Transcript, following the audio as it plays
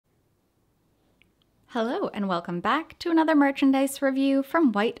Hello and welcome back to another merchandise review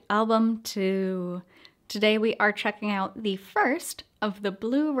from White Album 2. Today we are checking out the first of the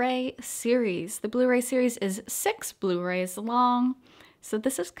Blu-ray series. The Blu-ray series is 6 Blu-rays long, so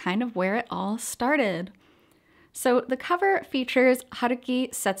this is kind of where it all started. So the cover features Haruki,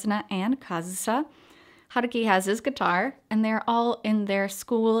 Setsuna, and Kazusa. Haruki has his guitar, and they're all in their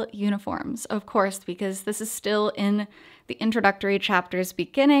school uniforms, of course, because this is still in the introductory chapters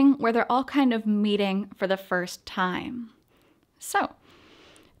beginning, where they're all kind of meeting for the first time. So,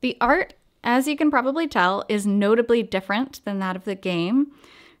 the art, as you can probably tell, is notably different than that of the game.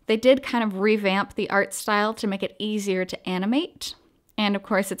 They did kind of revamp the art style to make it easier to animate. And of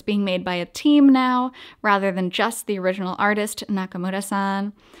course, it's being made by a team now, rather than just the original artist,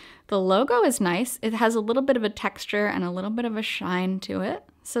 Nakamura-san. The logo is nice. It has a little bit of a texture and a little bit of a shine to it,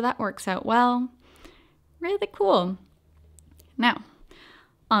 so that works out well. Really cool. Now,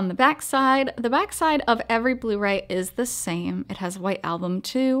 on the backside of every Blu-ray is the same. It has White Album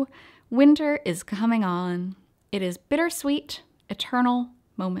 2. Winter is coming on. It is bittersweet, eternal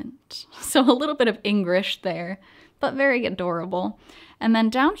moment. So a little bit of English there, but very adorable. And then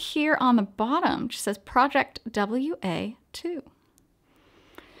down here on the bottom, it says Project WA2.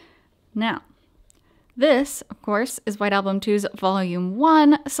 Now, this, of course, is White Album 2's Volume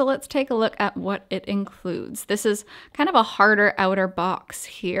 1, so let's take a look at what it includes. This is kind of a harder outer box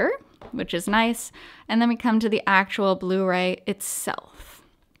here, which is nice, and then we come to the actual Blu-ray itself.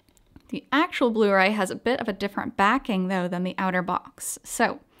 The actual Blu-ray has a bit of a different backing, though, than the outer box.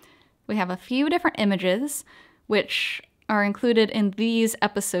 So, we have a few different images, which are included in these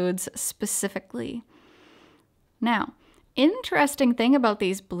episodes specifically. Now, interesting thing about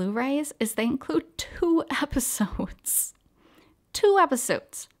these Blu-rays is they include 2 episodes. 2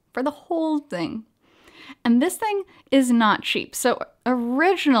 episodes for the whole thing. And this thing is not cheap. So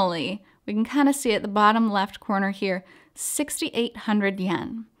originally, we can kind of see at the bottom left corner here, 6,800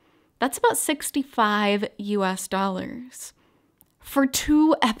 yen. That's about 65 US dollars for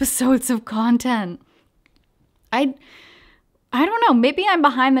 2 episodes of content. I don't know, maybe I'm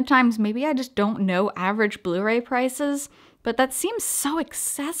behind the times. Maybe I just don't know average Blu-ray prices, but that seems so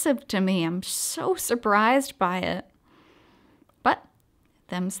excessive to me. I'm so surprised by it. But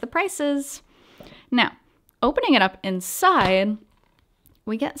them's the prices. Now, opening it up inside,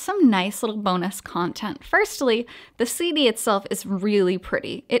 we get some nice little bonus content. Firstly, the CD itself is really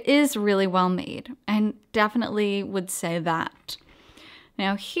pretty. It is really well made, and definitely would say that.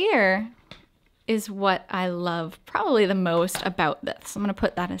 Now here is what I love probably the most about this. I'm going to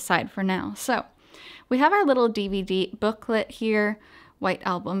put that aside for now. So we have our little DVD booklet here, White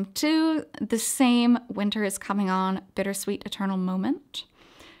Album 2, the same Winter is Coming On, Bittersweet Eternal Moment.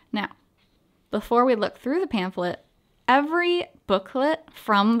 Now, before we look through the pamphlet, every booklet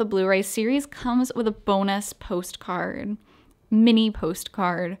from the Blu-ray series comes with a bonus postcard, mini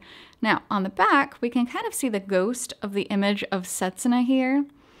postcard. Now, on the back, we can kind of see the ghost of the image of Setsuna here,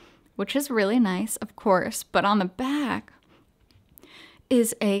 which is really nice, of course, but on the back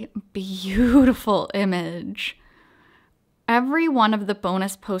is a beautiful image. Every one of the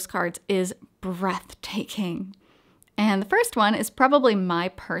bonus postcards is breathtaking. And the first one is probably my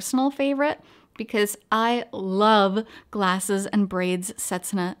personal favorite because I love glasses and braids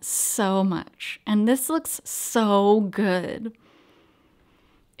Setsuna so much. And this looks so good.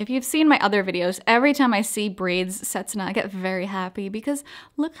 If you've seen my other videos, every time I see braids Setsuna, I get very happy because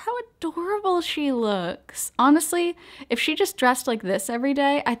look how adorable she looks. Honestly, if she just dressed like this every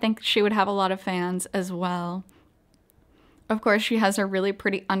day, I think she would have a lot of fans as well. Of course, she has her really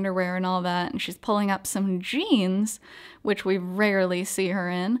pretty underwear and all that, and she's pulling up some jeans, which we rarely see her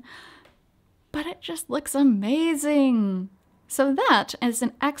in, but it just looks amazing. So that is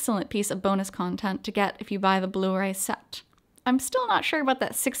an excellent piece of bonus content to get if you buy the Blu-ray set. I'm still not sure about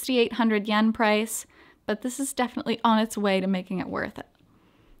that 6,800 yen price, but this is definitely on its way to making it worth it.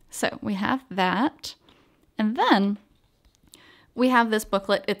 So we have that, and then we have this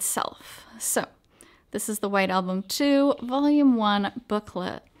booklet itself. So this is the White Album 2 Volume 1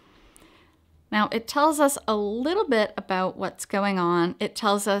 booklet. Now it tells us a little bit about what's going on. It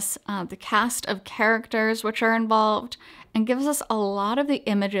tells us the cast of characters which are involved and gives us a lot of the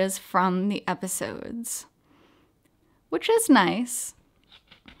images from the episodes, which is nice.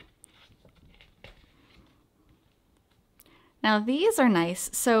 Now these are nice.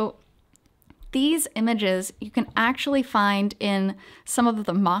 So these images you can actually find in some of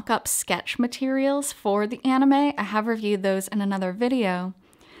the mock-up sketch materials for the anime. I have reviewed those in another video.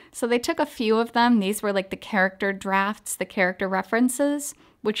 So they took a few of them. These were like the character drafts, the character references,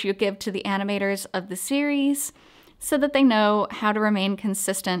 which you give to the animators of the series. so that they know how to remain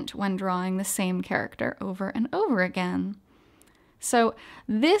consistent when drawing the same character over and over again. So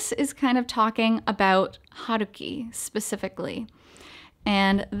this is kind of talking about Haruki specifically.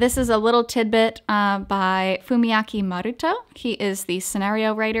 And this is a little tidbit by Fumiaki Maruto. He is the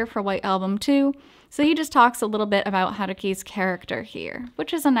scenario writer for White Album 2. So he just talks a little bit about Haruki's character here,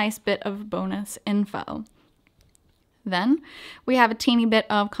 which is a nice bit of bonus info. Then we have a teeny bit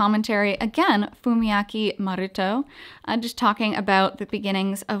of commentary, again, Fumiaki Maruto, just talking about the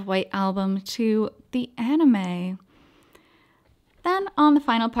beginnings of White Album 2, the anime. Then on the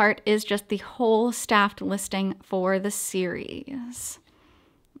final part is just the whole staffed listing for the series.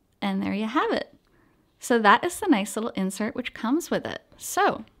 And there you have it. So that is the nice little insert which comes with it.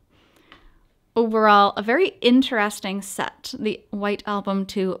 So overall, a very interesting set, the White Album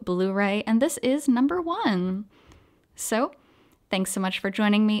 2 Blu-ray, and this is number 1. So thanks so much for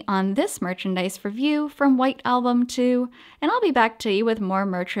joining me on this merchandise review from White Album 2, and I'll be back to you with more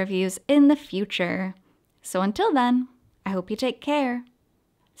merch reviews in the future. So until then, I hope you take care.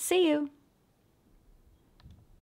 See you!